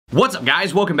What's up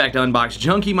guys, welcome back to Unbox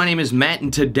Junkie. My name is Matt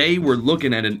and today we're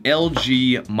looking at an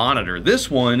LG monitor.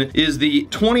 This one is the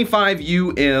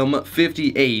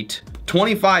 25UM58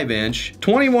 25-inch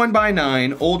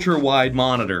 21:9 ultra-wide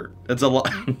monitor. That's a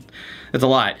lot. That's a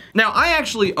lot. Now, I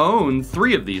actually own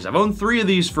 3 of these. I've owned 3 of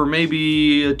these for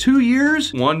maybe 2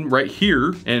 years. One right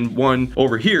here and one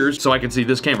over here so I can see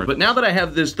this camera. But now that I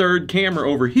have this third camera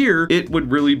over here, it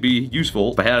would really be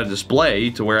useful if I had a display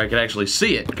to where I could actually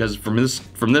see it, because from this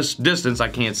distance, I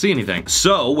can't see anything.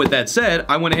 So with that said,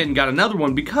 I went ahead and got another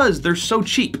one because they're so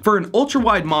cheap. For an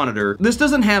ultra-wide monitor, this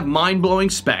doesn't have mind-blowing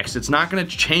specs. It's not gonna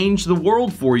change the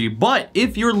world for you, but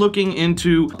if you're looking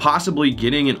into possibly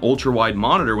getting an ultra-wide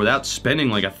monitor without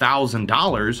spending like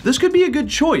 $1,000, this could be a good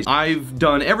choice. I've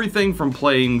done everything from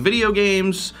playing video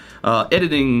games,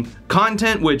 editing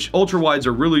content, which ultra-wides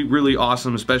are really, really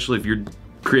awesome, especially if you're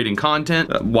creating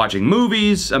content, watching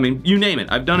movies, I mean, you name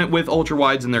it. I've done it with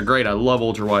ultra-wides and they're great. I love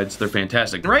ultra-wides, they're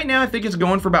fantastic. Right now, I think it's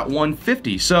going for about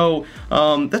 $150, so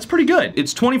that's pretty good.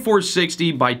 It's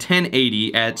 2460 by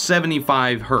 1080 at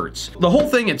 75 hertz. The whole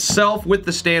thing itself with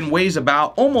the stand weighs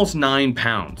about almost 9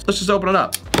 pounds. Let's just open it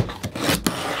up.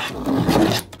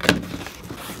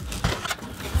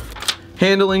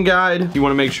 Handling guide. You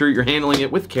want to make sure you're handling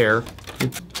it with care.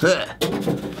 Get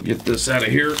this out of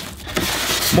here.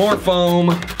 More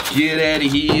foam. Get out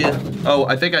of here. Oh,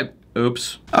 I think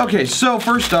oops. Okay, so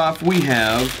first off, we've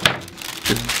got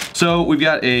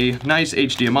a nice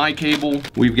HDMI cable.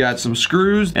 We've got some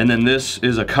screws, and then this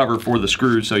is a cover for the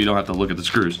screws, so you don't have to look at the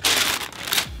screws.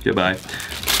 Goodbye.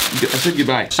 I said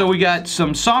goodbye. So we got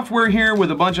some software here with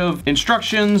a bunch of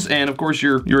instructions and of course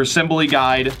your assembly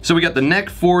guide. So we got the neck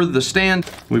for the stand.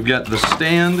 We've got the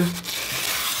stand.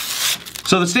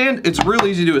 So the stand, it's real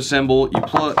easy to assemble. You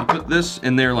put this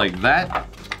in there like that.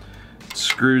 It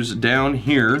screws down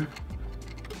here.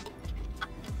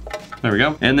 There we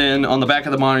go. And then on the back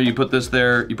of the monitor, you put this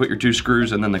there, you put your 2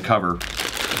 screws and then the cover.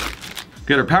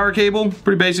 Got our power cable,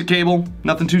 pretty basic cable,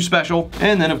 nothing too special.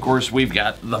 And then of course we've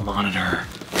got the monitor.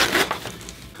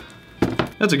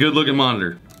 That's a good looking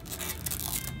monitor.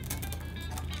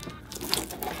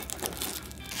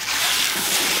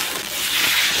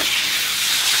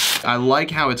 I like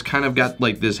how it's kind of got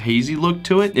like this hazy look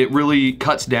to it. It really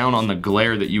cuts down on the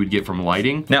glare that you would get from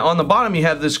lighting. Now on the bottom you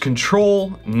have this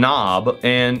control knob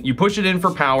and you push it in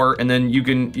for power and then you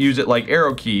can use it like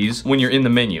arrow keys when you're in the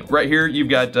menu. Right here you've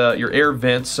got your air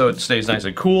vents so it stays nice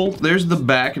and cool. There's the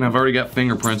back and I've already got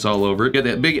fingerprints all over it. Got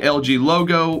that big LG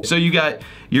logo. So you got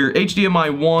your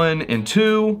HDMI 1 and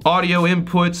 2, audio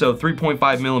input, so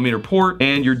 3.5mm port,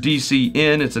 and your DC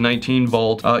in, it's a 19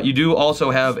 volt. You do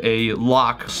also have a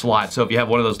lock slot, so if you have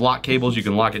one of those lock cables, you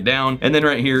can lock it down. And then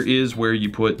right here is where you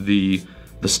put the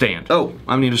stand. Oh,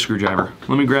 I need a screwdriver.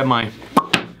 Let me grab my,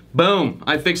 boom,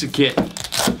 iFixit kit.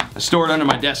 I store it under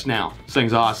my desk now. This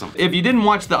thing's awesome. If you didn't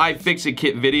watch the iFixit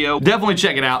kit video, definitely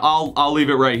check it out. I'll leave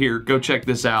it right here. Go check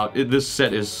this out. This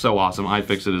set is so awesome.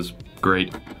 iFixit is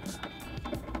great.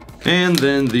 And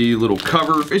then the little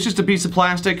cover. It's just a piece of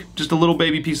plastic, just a little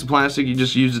baby piece of plastic. You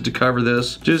just use it to cover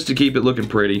this, just to keep it looking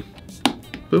pretty.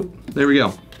 Boop, there we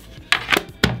go.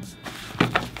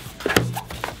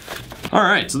 All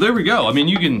right, so there we go. I mean,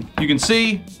 you can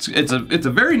see it's a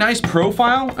very nice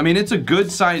profile. I mean, it's a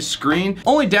good size screen.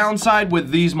 Only downside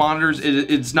with these monitors is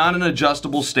it's not an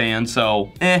adjustable stand,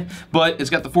 so but it's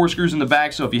got the 4 screws in the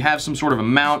back, so if you have some sort of a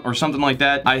mount or something like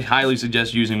that, I highly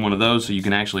suggest using one of those so you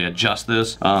can actually adjust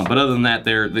this. But other than that,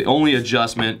 the only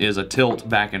adjustment is a tilt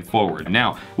back and forward.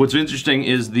 Now, what's interesting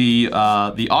is the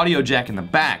audio jack in the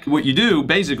back. What you do,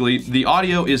 basically, the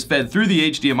audio is fed through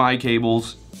the HDMI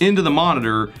cables into the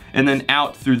monitor and then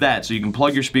out through that, so you can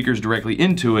plug your speakers directly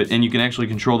into it and you can actually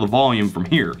control the volume from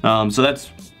here. So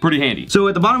that's pretty handy. So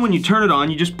at the bottom when you turn it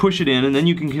on, you just push it in and then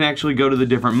you can actually go to the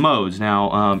different modes.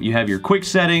 Now you have your quick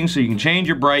settings, so you can change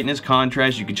your brightness,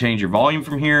 contrast, you can change your volume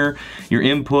from here, your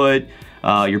input,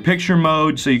 your picture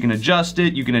mode, so you can adjust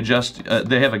it. You can adjust,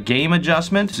 they have a game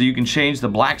adjustment, so you can change the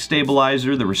black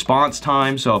stabilizer, the response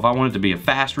time, so if I want it to be a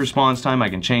fast response time, I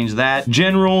can change that.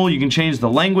 General, you can change the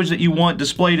language that you want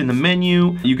displayed in the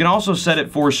menu. You can also set it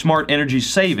for smart energy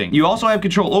saving. You also have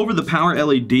control over the power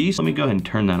LED, so let me go ahead and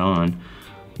turn that on.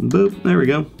 Boop, there we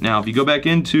go. Now, if you go back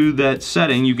into that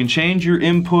setting, you can change your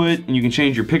input and you can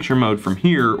change your picture mode from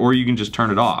here, or you can just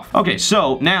turn it off. Okay,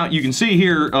 so now you can see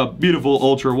here a beautiful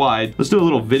ultra wide. Let's do a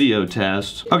little video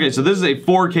test. Okay, so this is a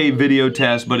 4K video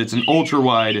test, but it's an ultra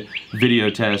wide video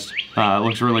test. It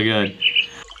looks really good.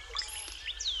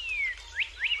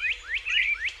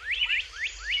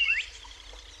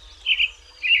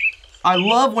 I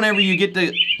love whenever you get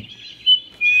to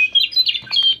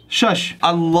Shush. I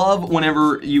love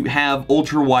whenever you have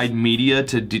ultra-wide media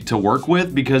to work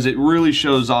with, because it really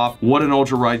shows off what an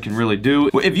ultra-wide can really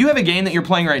do. If you have a game that you're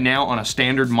playing right now on a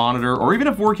standard monitor, or even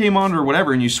a 4K monitor or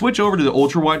whatever, and you switch over to the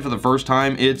ultra-wide for the first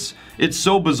time, it's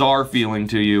so bizarre feeling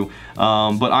to you,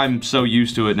 but I'm so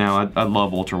used to it now. I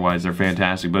love ultra-wides, they're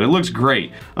fantastic, but it looks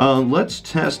great. Let's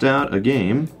test out a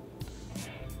game.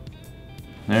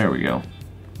 There we go.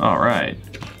 All right.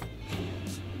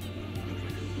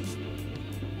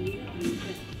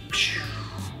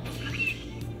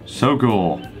 So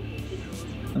cool.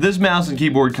 This mouse and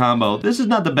keyboard combo, this is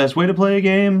not the best way to play a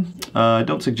game.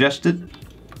 Don't suggest it.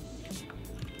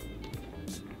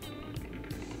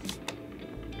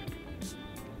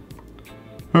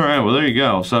 All right, well there you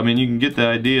go. So I mean, you can get the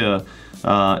idea.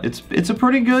 It's a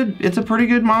pretty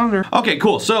good monitor. Okay,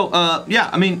 cool. So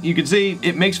yeah, I mean, you can see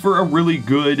it makes for a really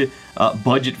good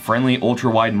budget-friendly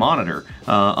ultra-wide monitor.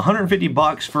 150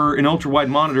 bucks for an ultra-wide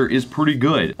monitor is pretty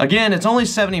good. Again, it's only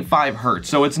 75 hertz,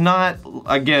 so it's not,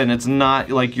 again, it's not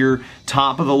like your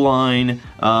top-of-the-line,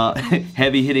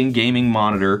 heavy-hitting gaming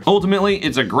monitor. Ultimately,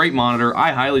 it's a great monitor.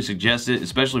 I highly suggest it,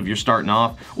 especially if you're starting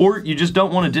off, or you just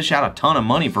don't want to dish out a ton of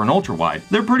money for an ultra-wide.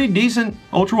 They're pretty decent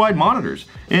ultra-wide monitors.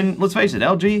 And let's face it,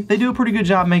 LG, they do a pretty good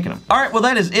job making them. All right, well,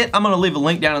 that is it. I'm going to leave a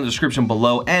link down in the description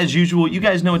below. As usual, you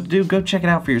guys know what to do. Go check it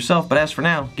out for yourself. But as for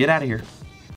now, get out of here.